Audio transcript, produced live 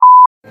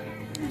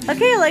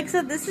Okay,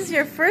 Alexa, this is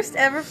your first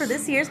ever for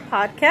this year's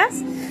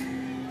podcast.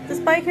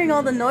 Despite hearing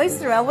all the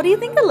noise around, what do you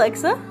think,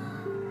 Alexa?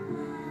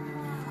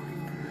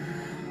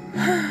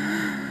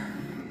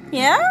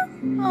 Yeah?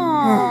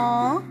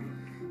 Aww.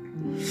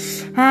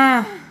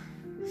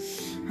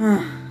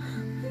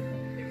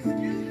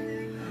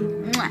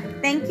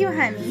 Thank you,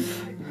 honey.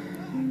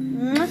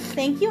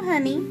 Thank you,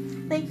 honey.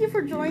 Thank you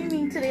for joining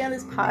me today on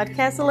this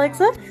podcast,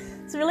 Alexa.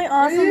 It's really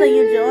awesome that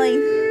you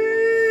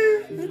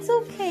joined. It's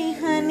okay,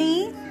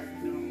 honey.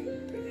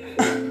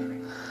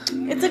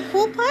 It's a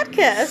cool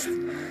podcast.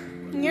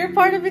 You're a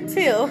part of it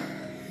too.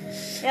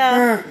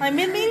 Yeah, I've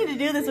been meaning to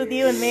do this with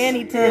you and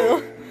Manny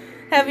too.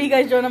 Have you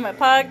guys join on my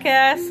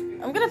podcast.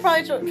 I'm gonna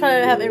probably try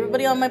to have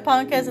everybody on my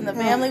podcast and the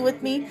family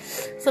with me,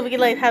 so we can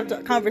like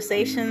have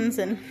conversations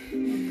and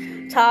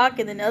talk,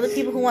 and then other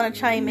people who want to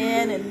chime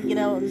in and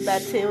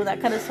that too, that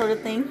kind of sort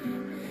of thing.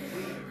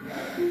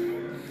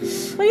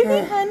 What do you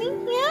think, honey?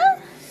 Yeah?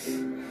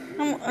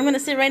 I'm going to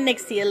sit right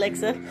next to you,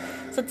 Alexa.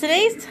 So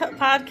today's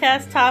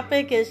podcast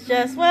topic is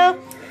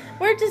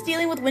we're just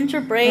dealing with winter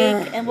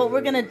break and what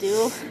we're going to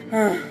do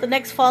the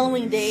next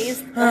following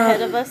days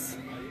ahead of us.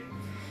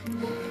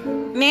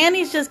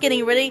 Manny's just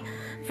getting ready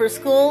for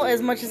school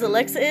as much as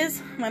Alexa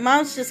is. My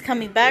mom's just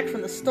coming back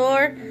from the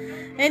store.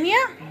 And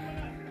yeah,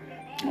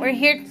 we're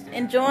here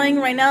enjoying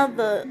right now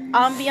the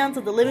ambiance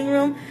of the living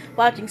room,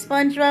 watching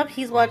SpongeBob.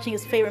 He's watching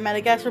his favorite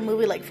Madagascar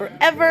movie like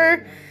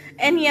forever.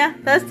 And yeah,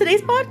 that's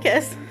today's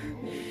podcast.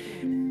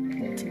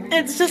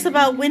 It's just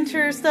about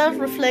winter stuff,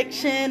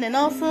 reflection, and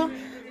also,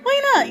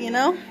 why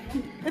not,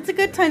 It's a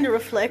good time to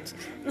reflect.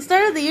 The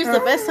start of the year is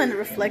the best time to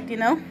reflect,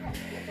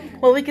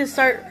 What we can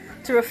start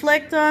to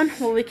reflect on,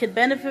 what we could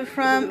benefit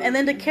from, and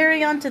then to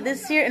carry on to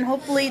this year and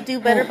hopefully do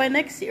better by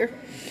next year.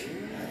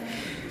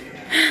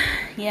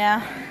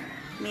 Yeah.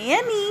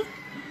 Manny.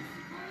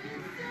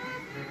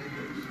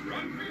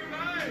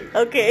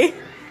 Okay.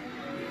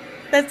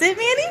 That's it,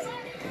 Manny?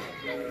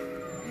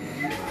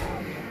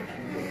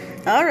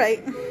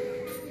 Alright.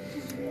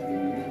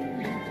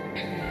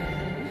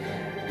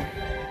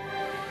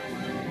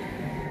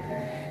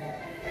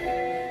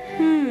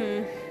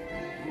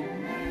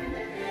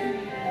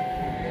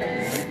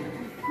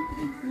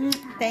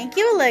 Thank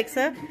you,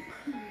 Alexa.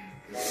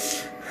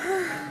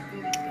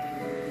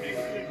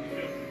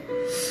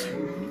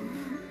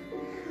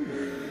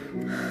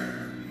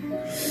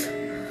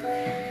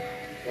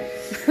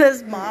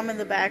 There's Mom in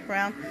the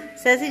background.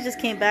 Says he just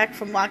came back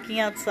from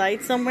walking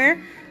outside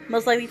somewhere,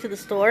 most likely to the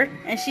store,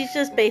 and she's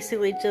just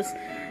basically just,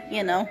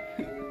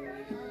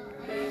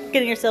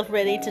 getting herself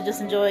ready to just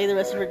enjoy the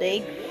rest of her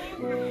day.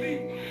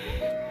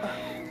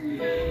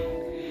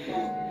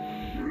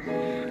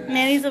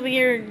 Manny's over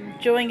here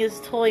enjoying his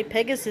toy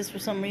Pegasus for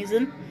some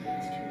reason.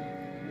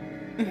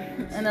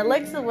 And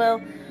Alexa,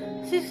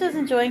 she's just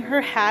enjoying her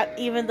hat,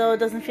 even though it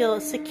doesn't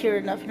feel secure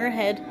enough in her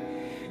head.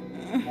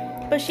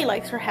 But she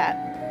likes her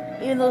hat,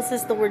 even though it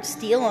says the word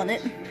steel on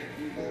it.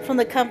 From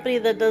the company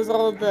that does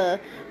all the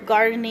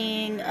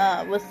gardening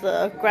with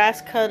the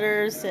grass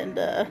cutters and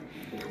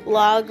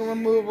log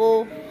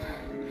removal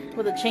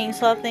with a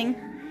chainsaw thing.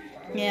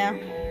 Yeah.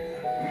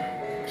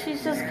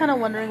 She's just kind of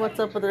wondering what's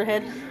up with her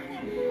head.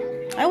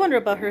 I wonder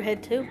about her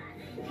head too.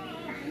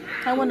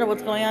 I wonder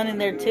what's going on in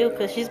there too,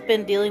 because she's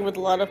been dealing with a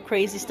lot of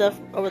crazy stuff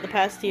over the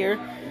past year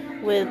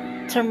with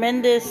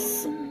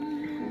tremendous,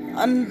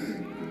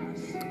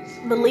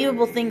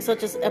 unbelievable things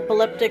such as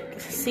epileptic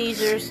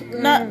seizures.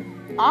 Not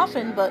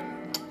often, but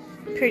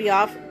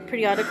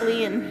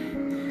periodically.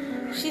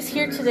 And she's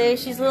here today.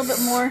 She's a little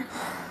bit more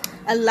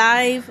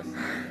alive,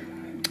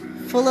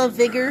 full of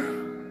vigor.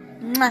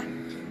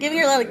 Mwah. Giving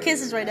her a lot of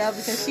kisses right now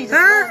because she's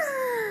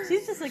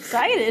just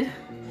excited.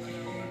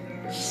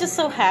 She's just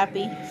so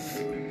happy.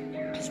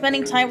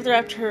 Spending time with her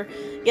after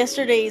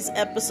yesterday's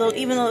episode,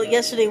 even though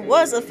yesterday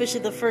was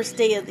officially the first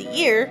day of the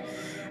year,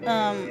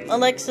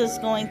 Alexa's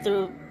going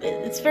through,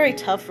 it's very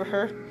tough for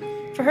her.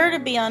 For her to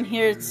be on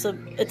here, it's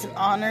an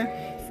honor,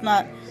 if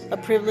not a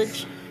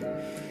privilege.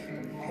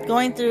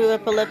 Going through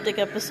epileptic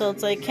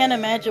episodes, I can't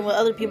imagine what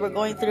other people are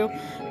going through,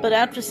 but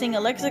after seeing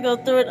Alexa go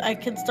through it, I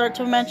can start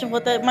to imagine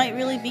what that might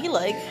really be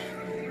like.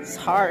 It's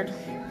hard.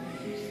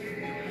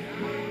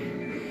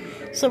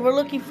 So we're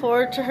looking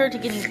forward to her to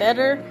getting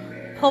better.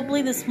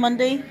 Hopefully this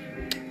Monday,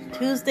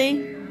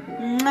 Tuesday,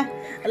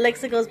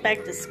 Alexa goes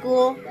back to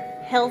school,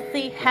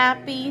 healthy,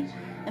 happy,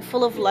 and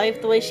full of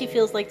life the way she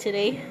feels like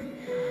today.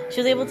 She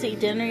was able to eat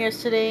dinner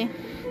yesterday.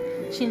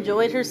 She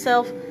enjoyed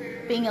herself,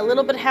 being a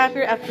little bit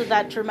happier after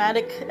that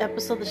dramatic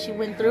episode that she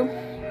went through.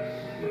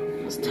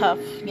 It was tough,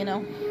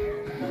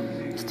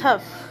 It's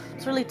tough.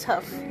 It's really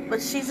tough. But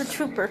she's a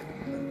trooper.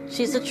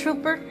 She's a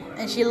trooper,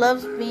 and she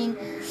loves being,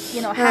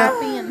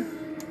 happy, and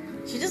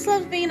she just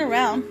loves being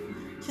around.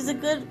 She's a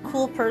good,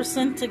 cool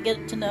person to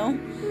get to know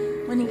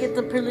when you get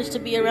the privilege to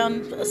be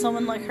around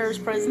someone like her's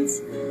presence.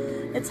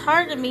 It's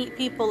hard to meet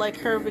people like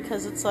her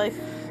because it's like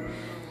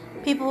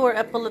people who are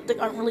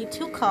epileptic aren't really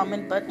too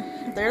common, but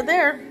they're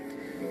there.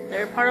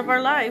 They're part of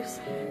our lives.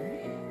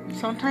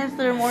 Sometimes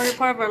they're more a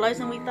part of our lives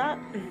than we thought.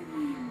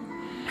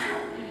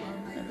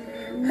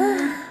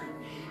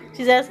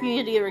 She's asking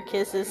you to give her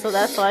kisses, so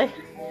that's why.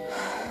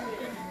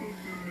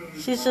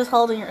 She's just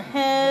holding her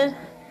head.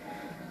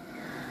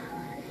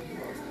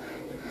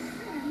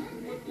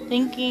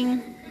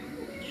 Thinking.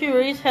 She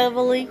breathes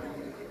heavily.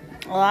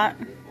 A lot.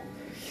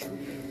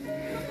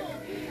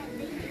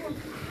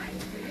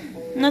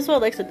 And that's what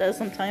Alexa does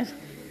sometimes.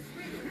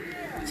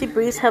 She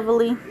breathes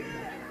heavily.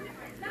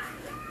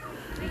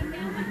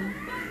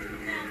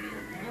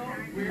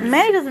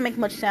 Manny doesn't make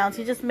much sounds.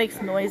 He just makes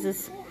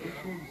noises.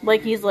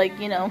 Like he's like,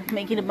 you know,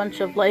 making a bunch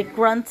of like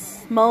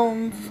grunts,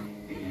 moans,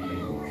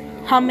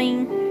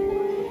 humming.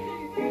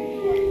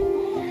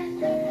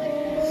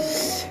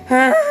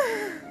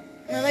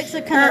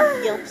 Alexa kind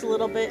of yelps a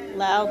little bit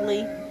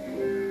loudly.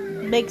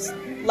 Makes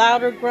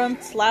louder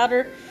grunts,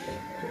 louder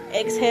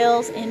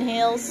exhales,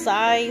 inhales,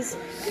 sighs.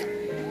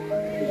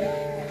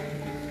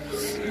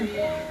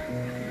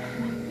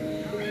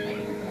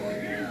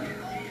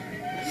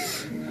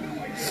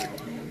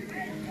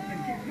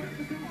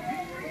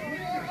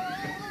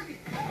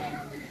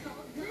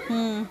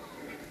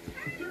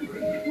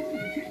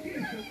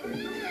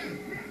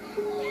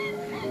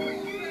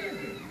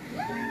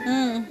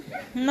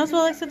 And that's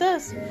what Alexa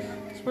does.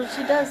 That's what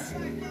she does.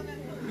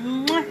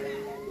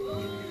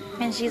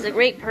 And she's a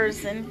great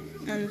person.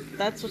 And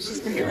that's what she's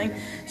been doing.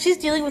 She's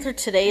dealing with her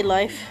today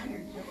life.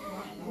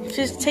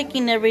 She's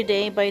taking every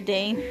day by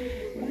day.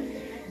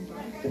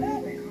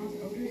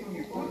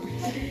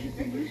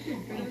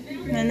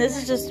 And this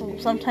is just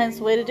sometimes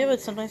the way to do it.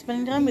 Sometimes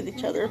spending time with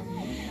each other.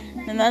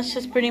 And that's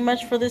just pretty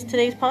much for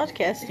today's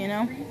podcast, you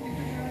know.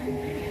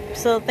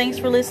 So thanks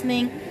for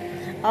listening.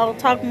 I'll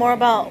talk more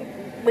about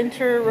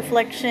winter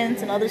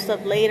reflections and other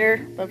stuff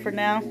later. But for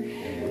now,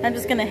 I'm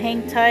just going to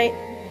hang tight.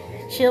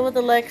 Chill with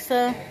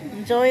Alexa.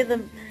 Enjoy the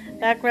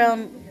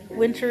background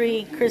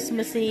wintry,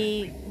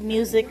 Christmassy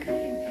music.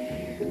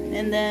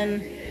 And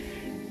then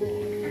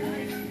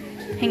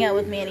hang out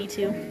with Manny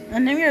too.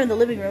 And then we're in the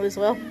living room as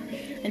well.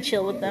 And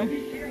chill with them.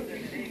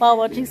 While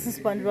watching some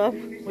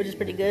SpongeBob. Which is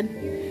pretty good.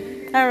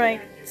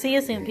 Alright. See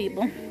you soon,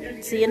 people.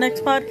 See you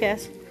next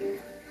podcast.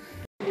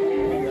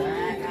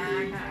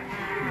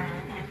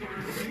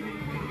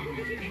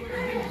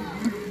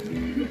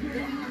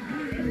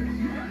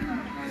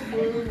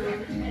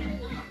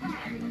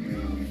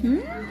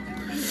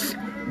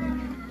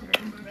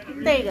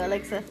 There you go,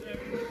 Alexa.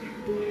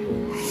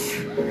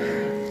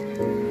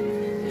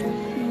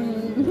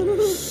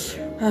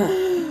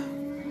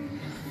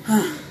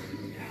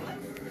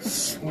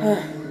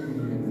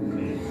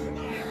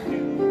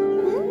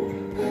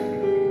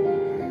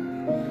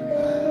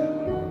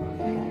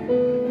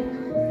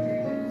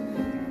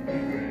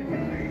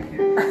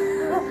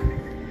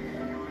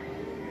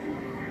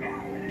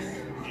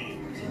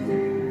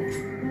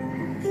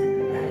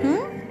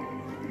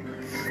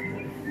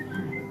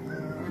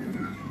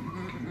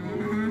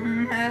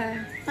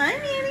 Hi,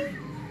 Manny.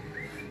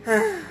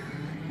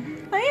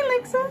 Hi,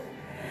 Alexa.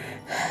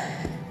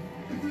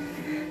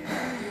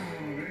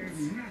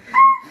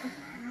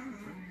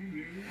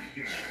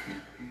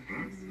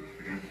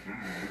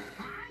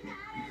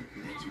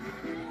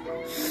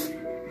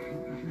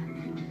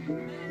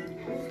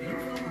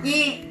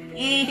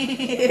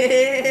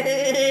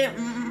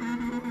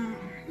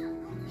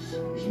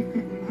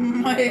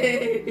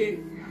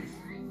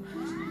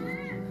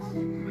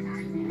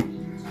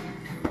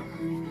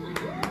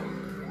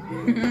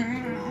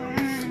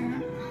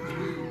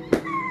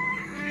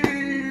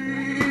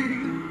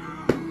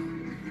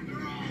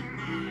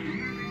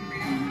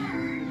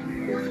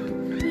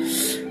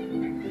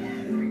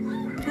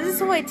 This is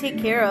who I take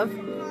care of.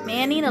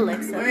 Manny and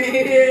Alexa.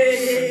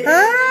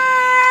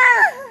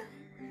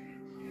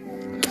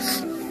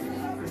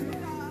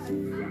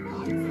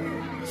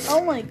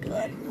 Oh my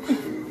god.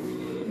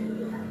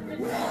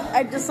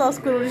 I just saw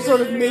Squidward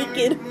sort of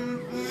naked.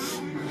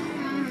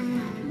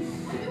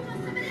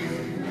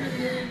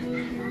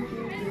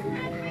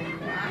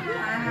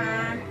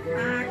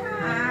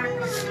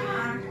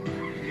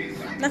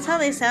 That's how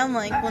they sound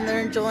like when they're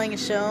enjoying a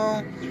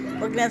show,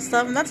 looking at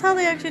stuff, and that's how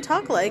they actually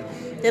talk like.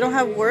 They don't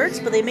have words,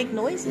 but they make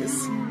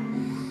noises.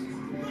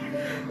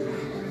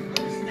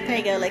 There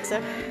you go,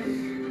 Alexa.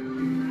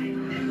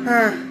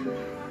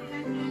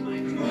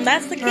 And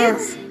that's the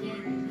kids.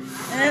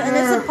 And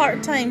it's a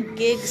part-time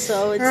gig,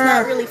 so it's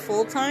not really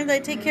full-time that I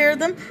take care of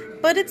them,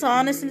 but it's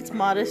honest and it's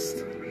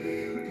modest.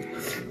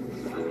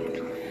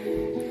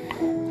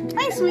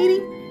 Hi,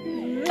 sweetie.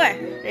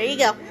 There you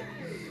go.